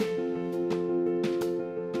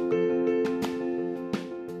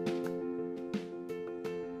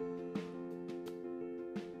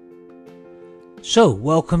So,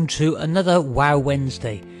 welcome to another Wow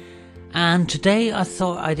Wednesday, and today I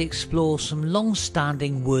thought I'd explore some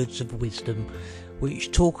long-standing words of wisdom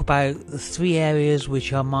which talk about the three areas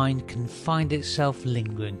which our mind can find itself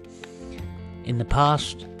lingering: in the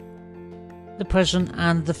past, the present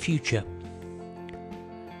and the future.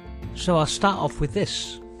 So I'll start off with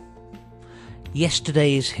this.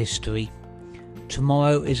 Yesterday is history,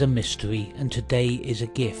 tomorrow is a mystery, and today is a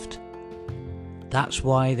gift. That's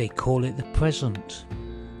why they call it the present.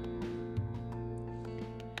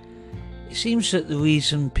 It seems that the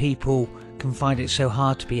reason people can find it so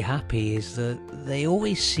hard to be happy is that they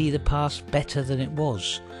always see the past better than it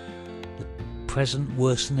was, the present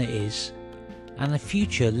worse than it is, and the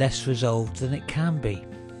future less resolved than it can be.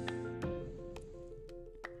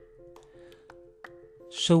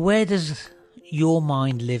 So where does your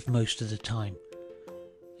mind live most of the time?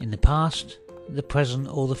 In the past, the present,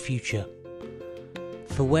 or the future?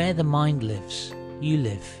 For where the mind lives, you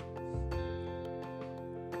live.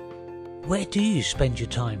 Where do you spend your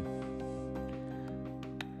time?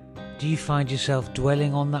 Do you find yourself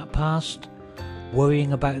dwelling on that past,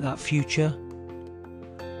 worrying about that future,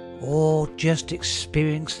 or just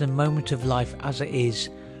experience the moment of life as it is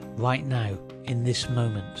right now, in this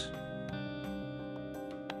moment?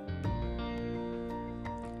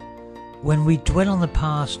 When we dwell on the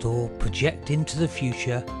past or project into the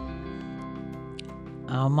future,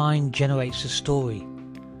 our mind generates a story,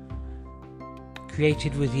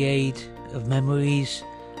 created with the aid of memories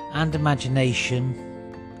and imagination,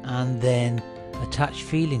 and then attach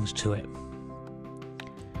feelings to it.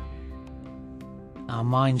 Our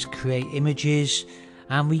minds create images,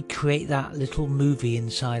 and we create that little movie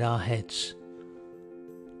inside our heads.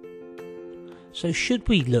 So should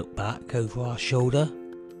we look back over our shoulder,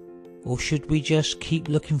 or should we just keep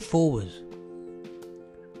looking forward?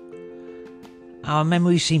 Our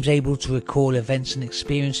memory seems able to recall events and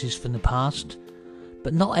experiences from the past,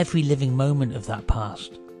 but not every living moment of that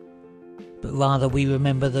past. But rather we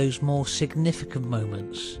remember those more significant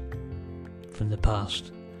moments from the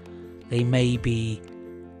past. They may be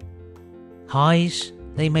highs,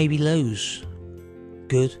 they may be lows,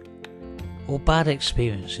 good or bad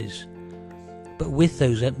experiences, but with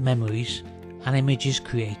those memories, an image is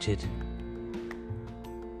created,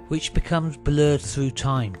 which becomes blurred through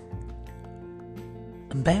time.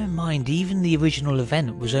 And bear in mind, even the original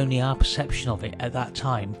event was only our perception of it at that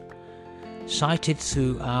time, cited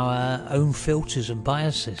through our own filters and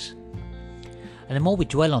biases. And the more we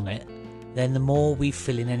dwell on it, then the more we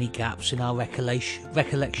fill in any gaps in our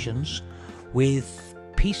recollections with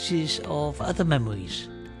pieces of other memories,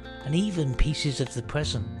 and even pieces of the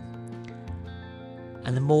present.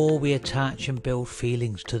 And the more we attach and build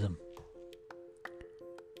feelings to them.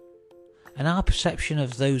 And our perception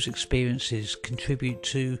of those experiences contribute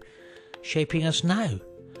to shaping us now.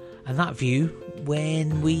 And that view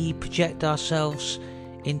when we project ourselves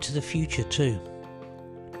into the future too.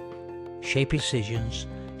 Shaping decisions,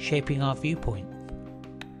 shaping our viewpoint.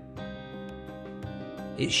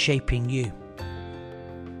 It's shaping you.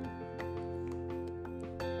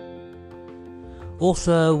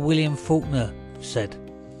 Author William Faulkner said,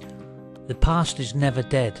 "The past is never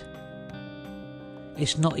dead.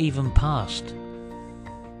 It's not even past."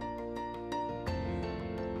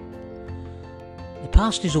 The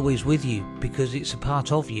past is always with you because it's a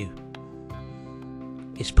part of you.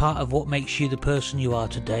 It's part of what makes you the person you are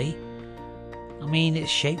today. I mean, it's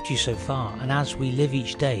shaped you so far, and as we live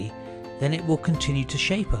each day, then it will continue to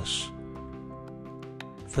shape us.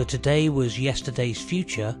 For today was yesterday's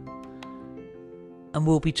future and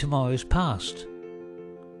will be tomorrow's past.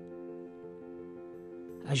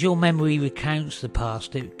 As your memory recounts the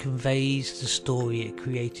past, it conveys the story it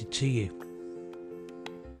created to you.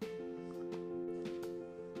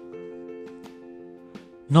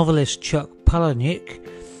 Novelist Chuck Palahniuk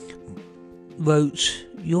wrote,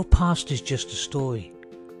 "Your past is just a story,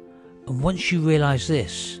 and once you realise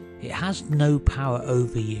this, it has no power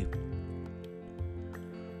over you."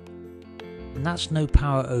 And that's no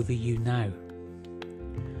power over you now.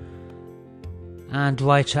 And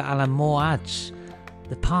writer Alan Moore adds,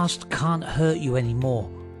 "The past can't hurt you anymore,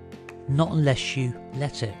 not unless you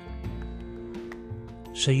let it.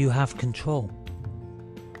 So you have control."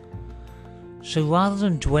 So rather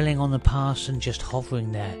than dwelling on the past and just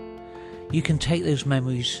hovering there, you can take those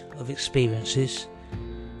memories of experiences,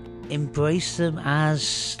 embrace them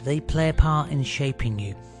as they play a part in shaping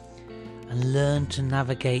you, and learn to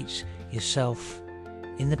navigate yourself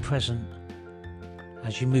in the present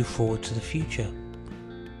as you move forward to the future.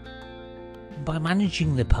 By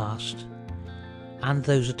managing the past and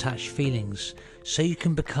those attached feelings, so you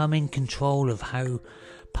can become in control of how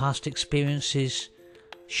past experiences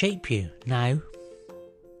shape you now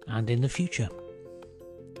and in the future.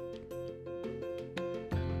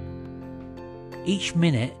 Each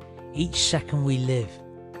minute, each second we live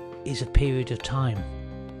is a period of time.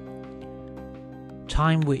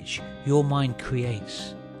 Time which your mind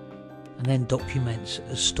creates and then documents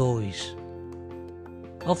as stories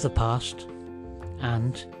of the past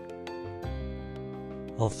and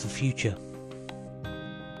of the future.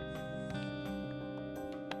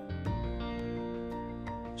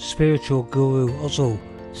 Spiritual guru Oswald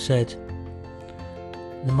said,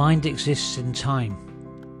 "The mind exists in time.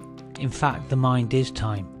 In fact, the mind is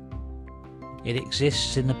time. It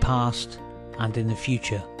exists in the past and in the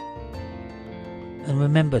future. And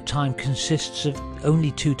remember, time consists of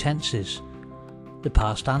only two tenses, the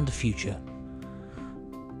past and the future.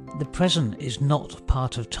 The present is not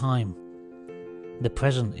part of time. The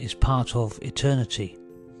present is part of eternity."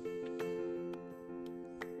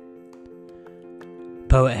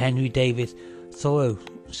 Poet Henry David Thoreau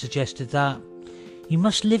suggested that you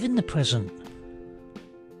must live in the present.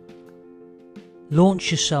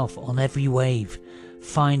 Launch yourself on every wave.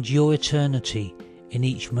 Find your eternity in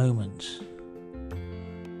each moment.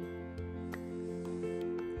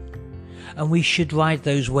 And we should ride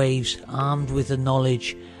those waves armed with the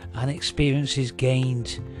knowledge and experiences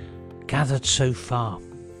gathered so far.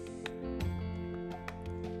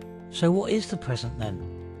 So what is the present then?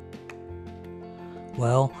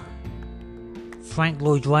 Well, Frank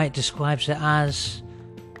Lloyd Wright describes it as,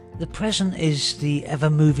 the present is the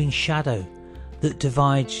ever-moving shadow that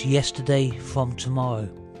divides yesterday from tomorrow.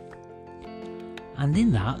 And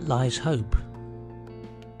in that lies hope.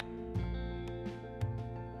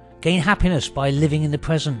 Gain happiness by living in the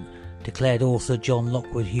present, declared author John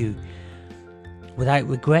Lockwood Hugh, without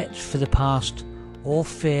regret for the past or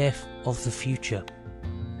fear of the future.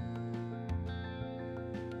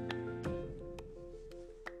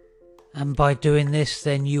 And by doing this,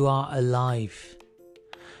 then you are alive,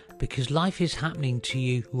 because life is happening to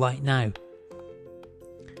you right now.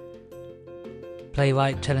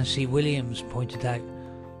 Playwright Tennessee Williams pointed out,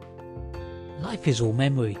 life is all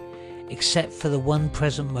memory, except for the one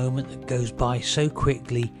present moment that goes by so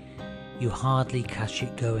quickly you hardly catch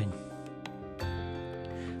it going.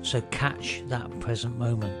 So catch that present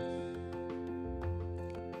moment.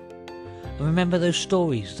 And remember those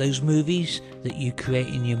stories, those movies that you create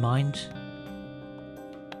in your mind?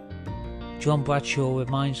 John Bradshaw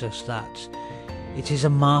reminds us that it is a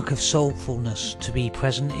mark of soulfulness to be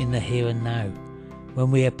present in the here and now. When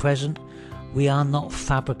we are present, we are not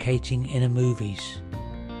fabricating inner movies.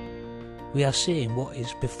 We are seeing what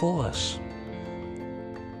is before us.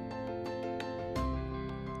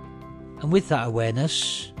 And with that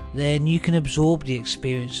awareness, then you can absorb the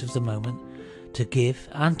experience of the moment to give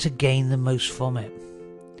and to gain the most from it.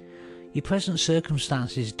 Your present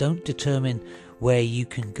circumstances don't determine where you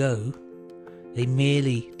can go, they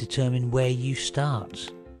merely determine where you start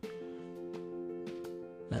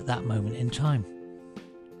at that moment in time.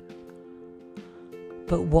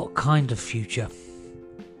 But what kind of future?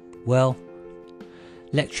 Well,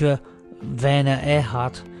 lecturer Werner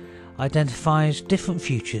Erhard identifies different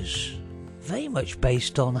futures, very much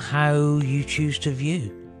based on how you choose to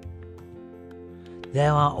view.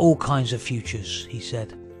 There are all kinds of futures, he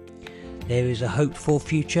said. There is a hoped-for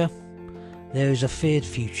future, there is a feared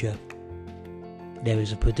future, there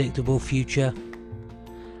is a predictable future,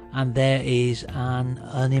 and there is an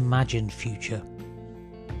unimagined future.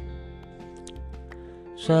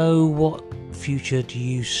 So what future do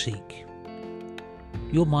you seek?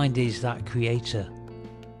 Your mind is that creator.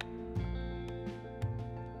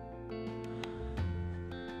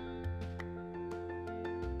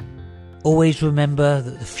 Always remember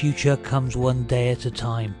that the future comes one day at a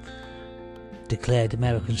time, declared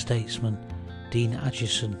American statesman Dean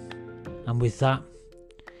Acheson. And with that,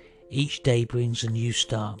 each day brings a new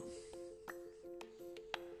start.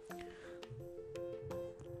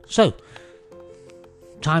 So,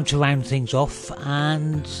 time to round things off,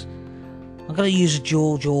 and I'm going to use a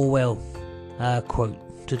George Orwell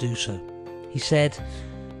quote to do so. He said,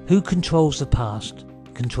 "Who controls the past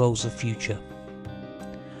controls the future.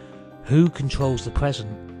 Who controls the present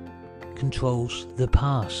controls the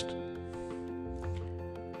past."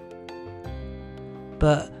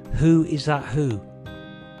 But who is that who?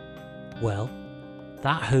 Well,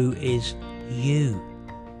 that who is you.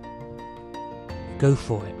 Go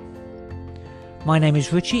for it. My name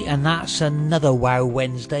is Richie, and that's another Wow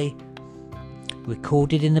Wednesday,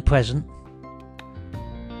 recorded in the present,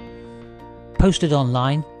 posted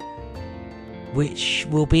online, which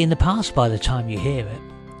will be in the past by the time you hear it,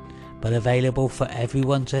 but available for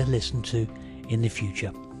everyone to listen to in the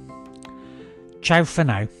future. Ciao for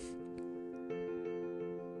now.